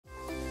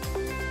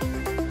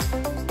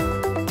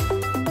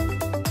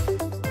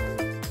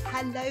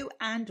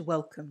and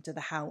welcome to the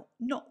How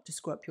Not to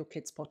Screw Up Your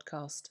Kids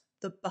podcast,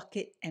 the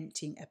bucket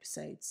emptying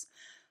episodes.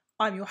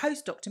 I'm your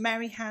host, Dr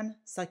Maryhan,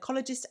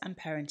 psychologist and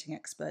parenting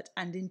expert,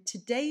 and in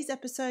today's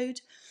episode,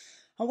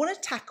 I want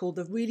to tackle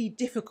the really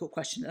difficult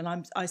question,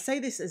 and I say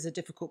this as a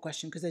difficult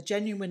question because there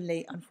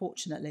genuinely,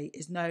 unfortunately,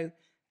 is no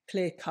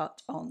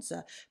clear-cut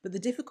answer. But the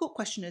difficult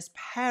question as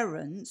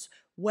parents,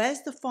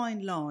 where's the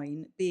fine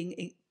line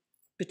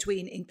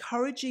between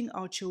encouraging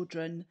our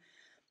children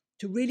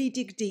to really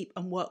dig deep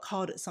and work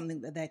hard at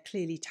something that they're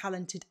clearly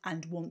talented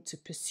and want to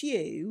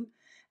pursue,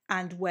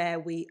 and where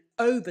we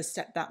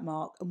overstep that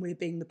mark and we're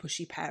being the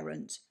pushy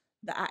parent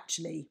that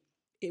actually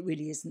it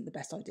really isn't the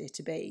best idea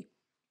to be.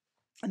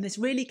 And this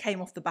really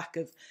came off the back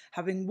of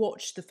having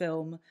watched the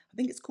film, I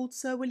think it's called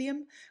Sir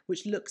William,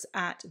 which looks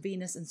at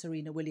Venus and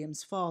Serena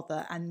Williams'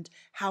 father and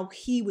how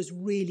he was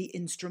really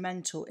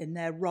instrumental in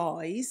their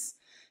rise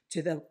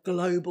to the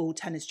global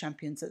tennis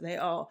champions that they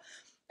are.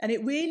 And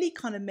it really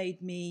kind of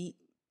made me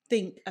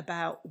think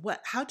about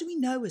how do we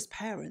know as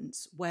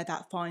parents where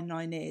that fine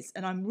line is?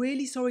 And I'm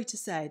really sorry to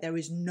say there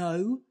is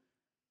no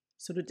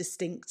sort of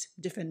distinct,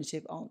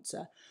 definitive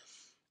answer.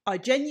 I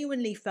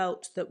genuinely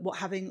felt that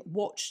having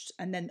watched,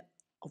 and then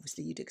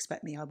obviously you'd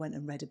expect me, I went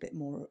and read a bit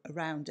more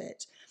around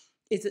it,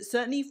 is that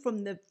certainly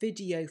from the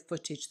video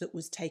footage that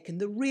was taken,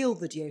 the real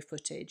video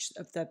footage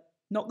of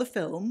not the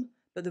film,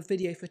 but the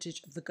video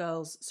footage of the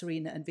girls,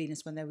 Serena and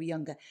Venus, when they were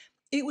younger,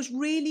 it was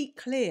really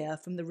clear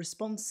from the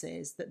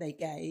responses that they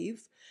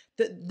gave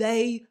that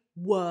they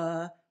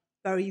were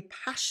very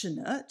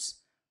passionate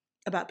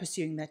about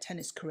pursuing their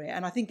tennis career.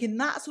 And I think in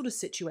that sort of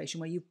situation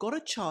where you've got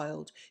a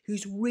child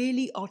who's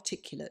really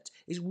articulate,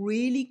 is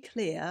really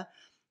clear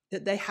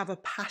that they have a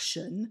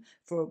passion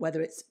for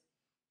whether it's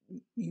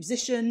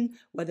musician,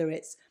 whether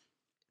it's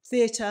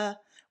theatre,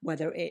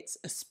 whether it's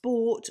a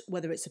sport,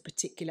 whether it's a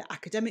particular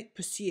academic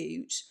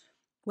pursuit,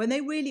 when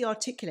they really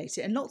articulate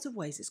it in lots of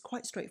ways, it's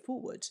quite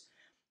straightforward.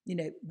 You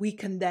know, we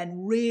can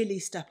then really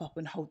step up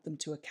and hold them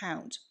to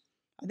account.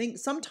 I think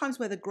sometimes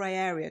where the grey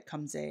area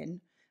comes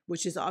in,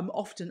 which is I'm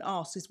often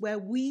asked, is where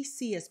we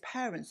see as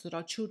parents that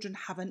our children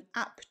have an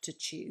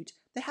aptitude.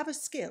 They have a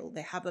skill,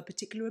 they have a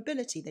particular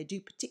ability, they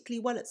do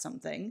particularly well at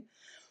something,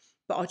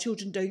 but our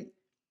children don't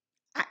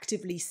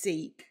actively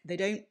seek, they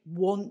don't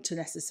want to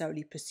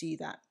necessarily pursue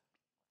that.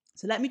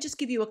 So let me just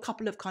give you a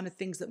couple of kind of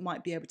things that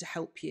might be able to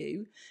help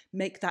you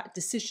make that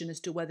decision as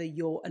to whether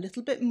you're a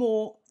little bit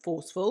more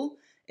forceful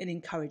in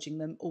encouraging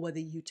them or whether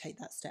you take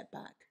that step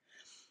back.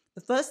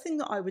 The first thing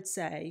that I would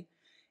say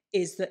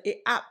is that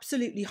it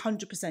absolutely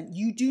 100%,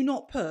 you do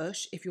not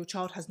push if your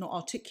child has not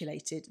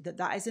articulated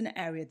that is an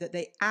area that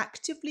they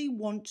actively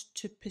want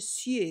to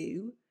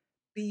pursue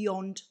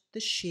beyond the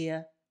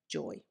sheer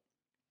joy.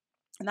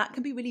 And that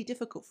can be really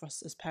difficult for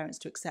us as parents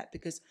to accept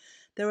because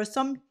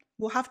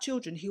we'll have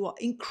children who are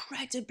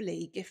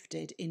incredibly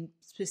gifted in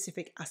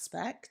specific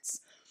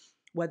aspects,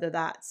 whether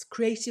that's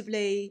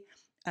creatively,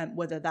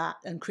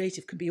 and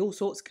creative can be all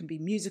sorts, can be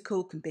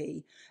musical, can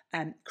be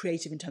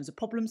creative in terms of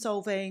problem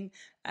solving,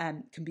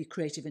 can be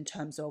creative in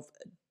terms of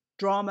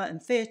drama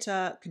and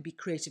theatre, can be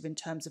creative in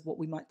terms of what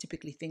we might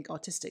typically think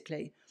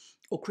artistically,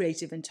 or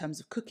creative in terms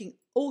of cooking,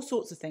 all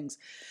sorts of things.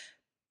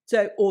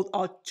 So, or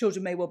our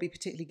children may well be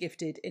particularly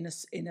gifted in a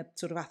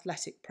sort of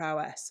athletic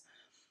prowess.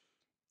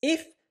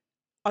 If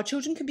our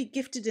children can be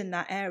gifted in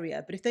that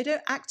area, but if they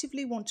don't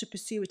actively want to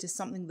pursue it as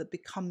something that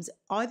becomes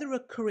either a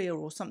career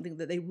or something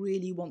that they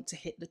really want to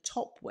hit the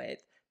top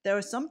with, there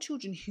are some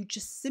children who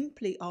just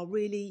simply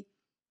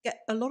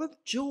get a lot of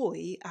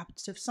joy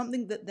out of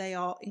something that they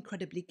are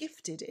incredibly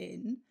gifted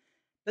in,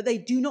 but they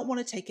do not want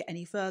to take it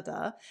any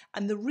further.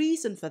 And the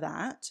reason for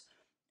that,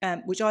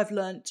 which I've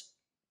learnt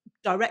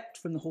direct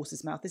from the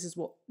horse's mouth, this is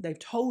what they've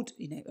told,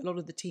 a lot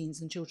of the teens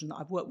and children that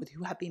I've worked with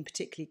who have been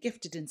particularly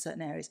gifted in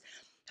certain areas,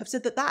 have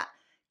said that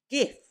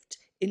gift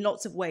in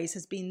lots of ways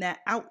has been their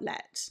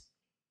outlet.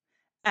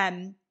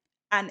 And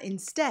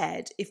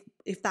instead,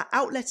 if that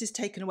outlet is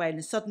taken away and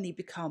it suddenly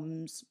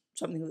becomes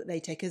something that they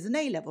take as an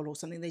A-level or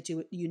something they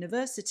do at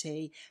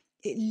university,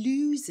 it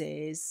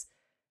loses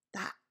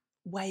that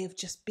way of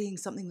just being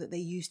something that they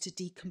use to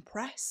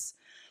decompress.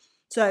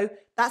 So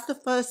that's the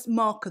first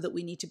marker that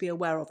we need to be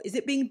aware of. Is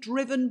it being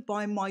driven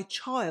by my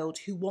child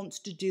who wants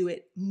to do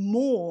it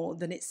more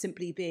than it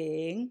simply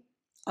being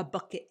a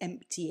bucket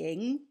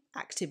emptying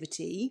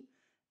activity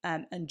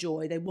and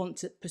joy? They want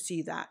to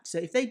pursue that. So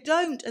if they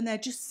don't, and they're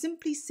just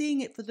simply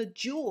seeing it for the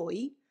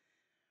joy,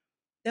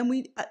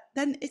 then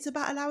it's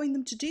about allowing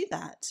them to do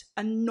that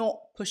and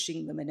not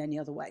pushing them in any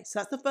other way. So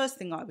that's the first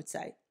thing I would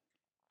say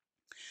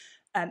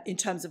in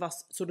terms of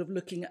us sort of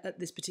looking at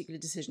this particular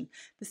decision.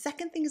 The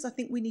second thing is I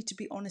think we need to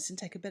be honest and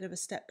take a bit of a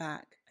step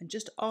back and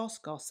just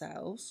ask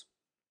ourselves,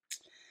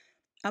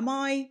 am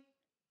I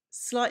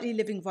slightly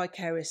living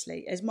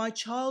vicariously? Has my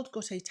child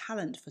got a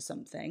talent for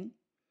something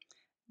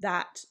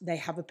that they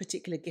have a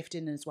particular gift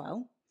in as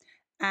well?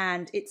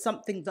 And it's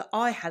something that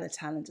I had a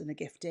talent and a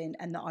gift in,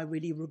 and that I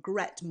really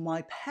regret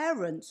my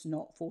parents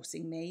not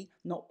forcing me,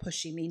 not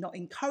pushing me, not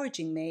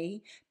encouraging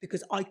me,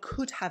 because I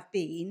could have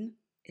been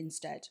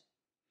instead.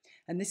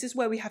 And this is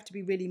where we have to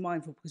be really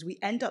mindful, because we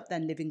end up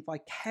then living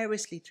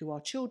vicariously through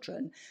our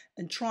children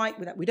and trying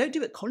with that. We don't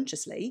do it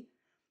consciously,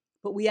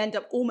 but we end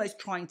up almost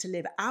trying to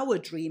live our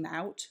dream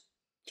out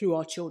through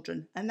our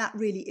children. And that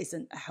really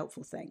isn't a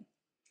helpful thing.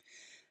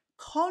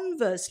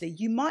 Conversely,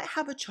 you might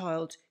have a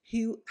child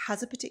who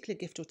has a particular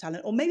gift or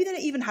talent, or maybe they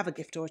don't even have a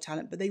gift or a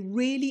talent, but they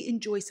really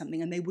enjoy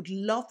something and they would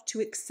love to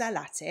excel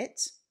at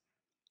it,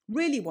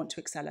 really want to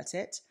excel at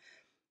it,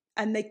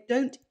 and they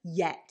don't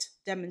yet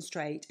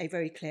demonstrate a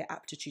very clear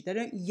aptitude. They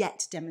don't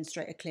yet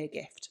demonstrate a clear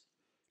gift.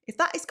 If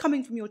that is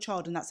coming from your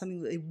child and that's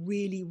something that they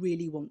really,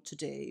 really want to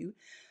do,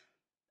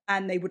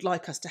 and they would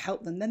like us to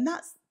help them, then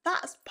that's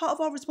part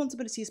of our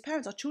responsibility as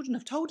parents. Our children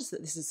have told us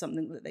that this is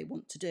something that they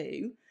want to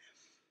do.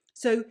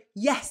 So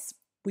yes,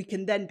 we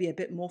can then be a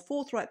bit more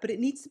forthright, but it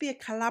needs to be a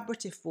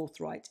collaborative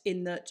forthright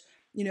in that,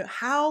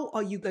 how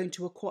are you going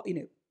to acquire,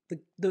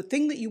 the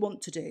thing that you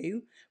want to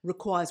do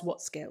requires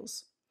what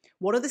skills?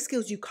 What are the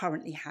skills you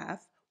currently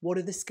have? What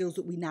are the skills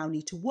that we now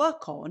need to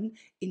work on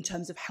in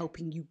terms of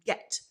helping you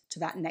get to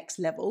that next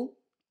level?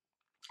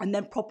 And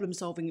then problem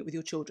solving it with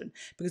your children.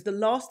 Because the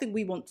last thing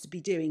we want to be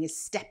doing is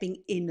stepping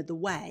in the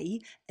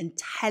way and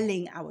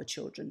telling our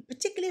children,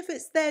 particularly if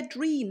it's their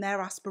dream,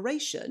 their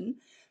aspiration,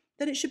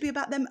 then it should be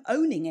about them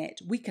owning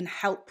it. We can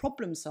help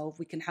problem solve,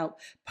 we can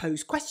help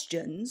pose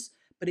questions,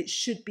 but it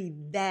should be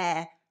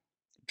their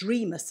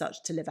dream as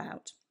such to live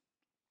out.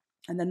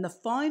 And then the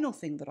final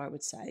thing that I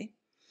would say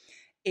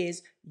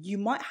is you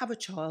might have a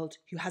child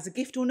who has a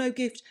gift or no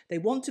gift. They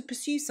want to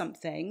pursue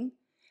something,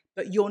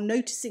 but you're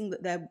noticing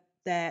that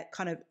they're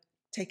kind of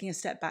taking a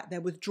step back,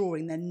 they're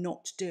withdrawing, they're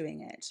not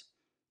doing it.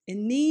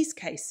 In these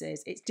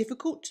cases, it's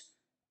difficult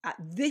at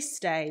this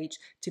stage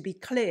to be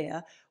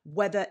clear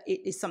whether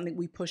it is something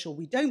we push or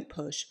we don't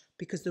push,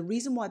 because the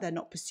reason why they're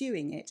not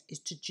pursuing it is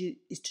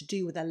to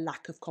do with a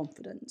lack of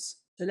confidence.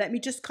 So let me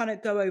just kind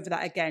of go over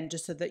that again,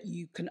 just so that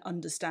you can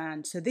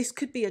understand. So this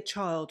could be a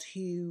child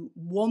who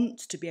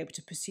wants to be able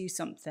to pursue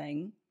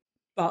something,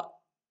 but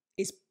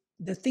is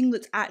the thing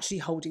that's actually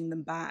holding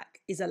them back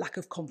is a lack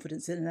of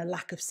confidence and a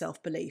lack of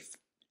self-belief.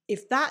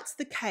 If that's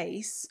the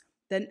case,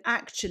 then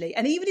actually,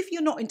 and even if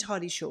you're not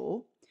entirely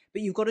sure,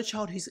 but you've got a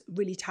child who's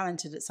really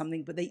talented at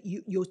something, but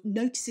you're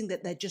noticing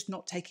that they're just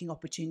not taking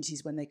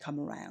opportunities when they come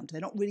around. They're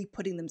not really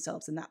putting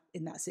themselves in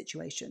that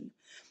situation,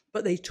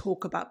 but they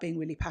talk about being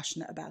really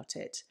passionate about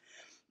it.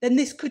 Then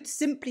this could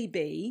simply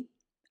be,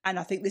 and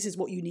I think this is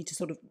what you need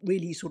to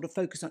really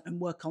focus on and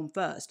work on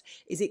first,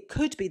 is it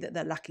could be that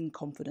they're lacking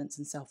confidence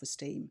and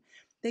self-esteem.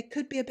 There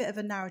could be a bit of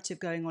a narrative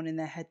going on in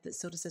their head that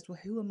sort of says, well,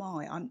 who am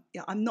I?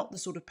 I'm not the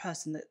sort of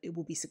person that it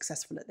will be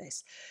successful at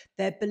this.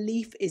 Their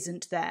belief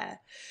isn't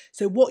there.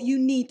 So what you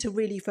need to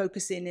really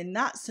focus in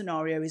that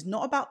scenario is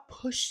not about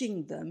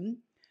pushing them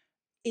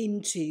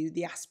into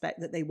the aspect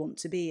that they want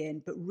to be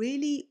in, but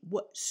really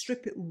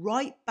strip it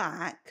right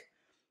back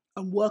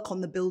and work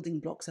on the building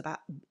blocks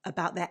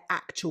about their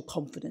actual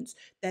confidence,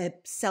 their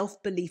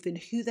self-belief in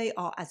who they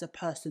are as a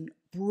person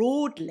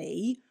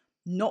broadly,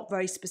 not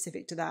very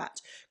specific to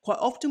that. Quite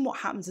often what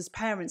happens as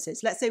parents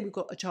is, let's say we've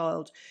got a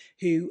child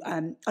who,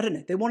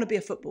 they want to be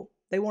a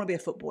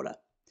footballer.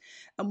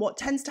 And what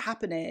tends to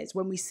happen is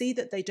when we see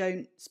that they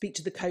don't speak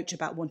to the coach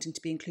about wanting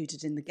to be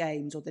included in the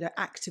games, or they don't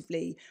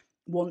actively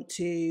want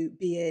to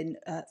be in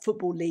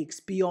football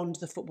leagues beyond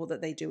the football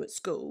that they do at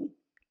school,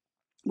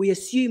 we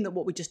assume that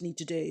what we just need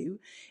to do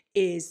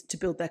is to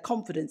build their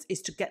confidence,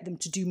 is to get them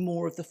to do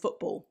more of the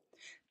football.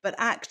 But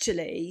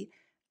actually,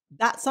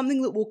 that's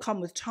something that will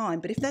come with time.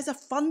 But if there's a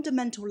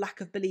fundamental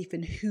lack of belief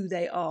in who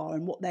they are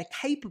and what they're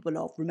capable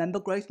of, remember,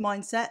 growth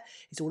mindset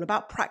is all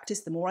about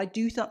practice. The more I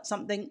do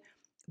something,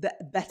 the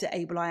better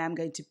able I am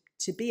going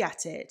to be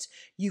at it.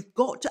 You've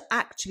got to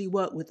actually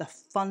work with the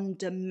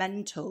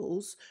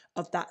fundamentals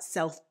of that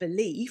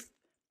self-belief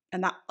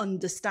and that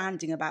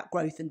understanding about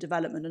growth and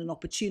development and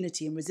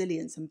opportunity and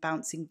resilience and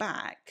bouncing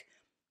back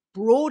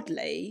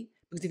broadly.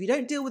 Because if you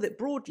don't deal with it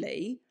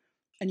broadly,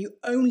 and you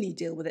only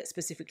deal with it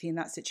specifically in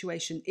that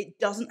situation, it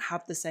doesn't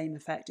have the same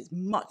effect. It's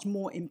much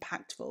more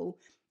impactful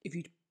if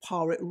you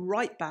par it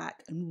right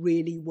back and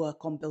really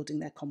work on building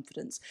their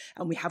confidence.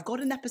 And we have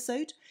got an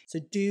episode, so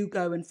do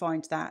go and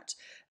find that.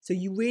 So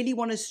you really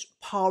want to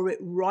par it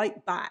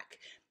right back.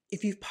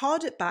 If you've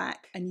parred it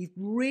back and you've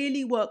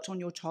really worked on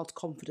your child's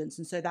confidence,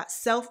 and so that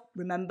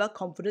remember,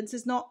 confidence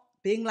is not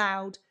being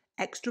loud,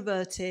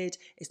 extroverted.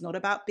 It's not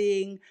about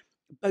being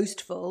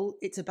boastful.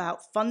 It's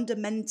about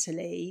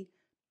fundamentally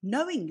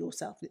knowing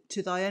yourself.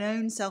 To thine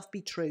own self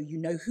be true. You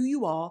know who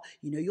you are,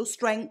 you know your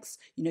strengths,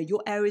 you know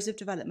your areas of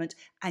development,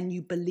 and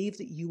you believe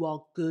that you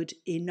are good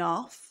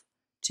enough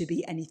to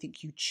be anything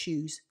you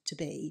choose to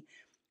be.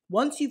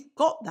 Once you've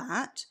got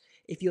that,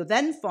 if you're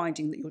then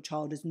finding that your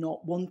child is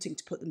not wanting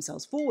to put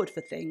themselves forward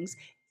for things,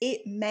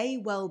 it may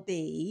well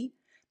be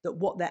that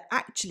what they're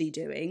actually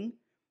doing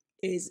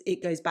is,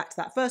 it goes back to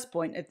that first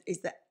point,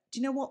 is that,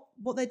 do you know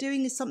what they're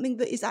doing is something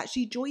that is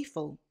actually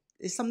joyful.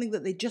 It's something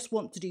that they just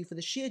want to do for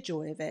the sheer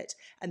joy of it,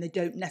 and they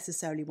don't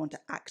necessarily want to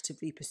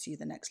actively pursue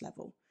the next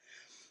level.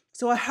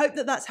 So I hope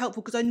that that's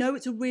helpful, because I know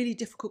it's a really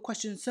difficult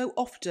question. So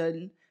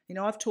often,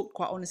 I've talked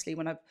quite honestly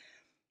when I've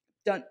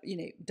done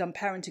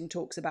parenting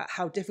talks about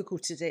how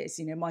difficult it is.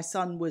 My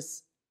son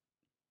was,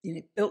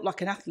 built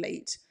like an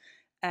athlete,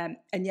 and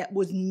yet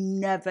was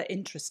never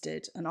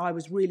interested. And I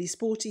was really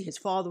sporty. His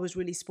father was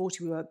really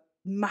sporty. We were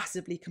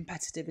massively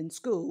competitive in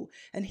school,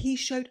 and he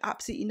showed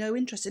absolutely no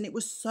interest. And it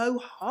was so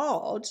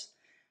hard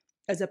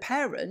as a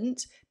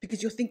parent,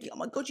 because you're thinking, oh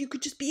my God, you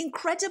could just be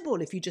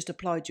incredible if you just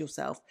applied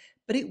yourself.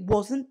 But it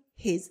wasn't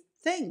his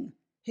thing.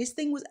 His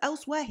thing was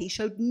elsewhere. He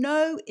showed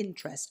no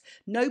interest,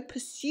 no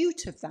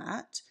pursuit of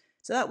that.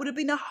 So that would have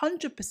been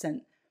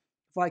 100%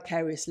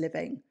 vicarious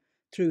living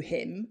through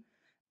him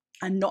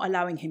and not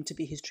allowing him to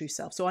be his true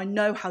self. So I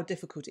know how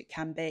difficult it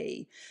can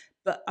be.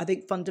 But I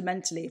think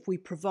fundamentally, if we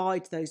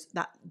provide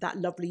that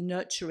lovely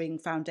nurturing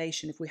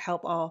foundation, if we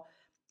help our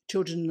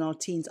children and our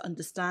teens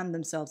understand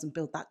themselves and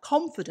build that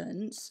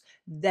confidence,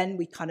 then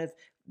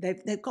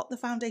they've got the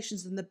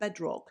foundations and the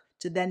bedrock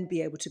to then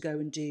be able to go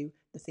and do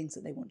the things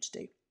that they want to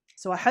do.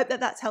 So I hope that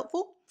that's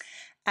helpful.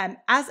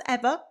 As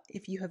ever,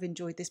 if you have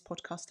enjoyed this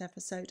podcast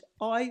episode,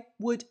 I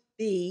would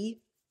be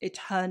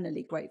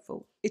eternally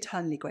grateful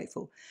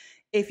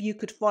if you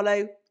could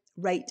follow,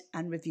 rate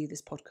and review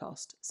this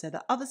podcast so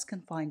that others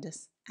can find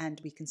us and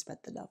we can spread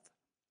the love.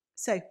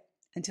 So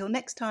until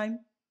next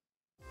time.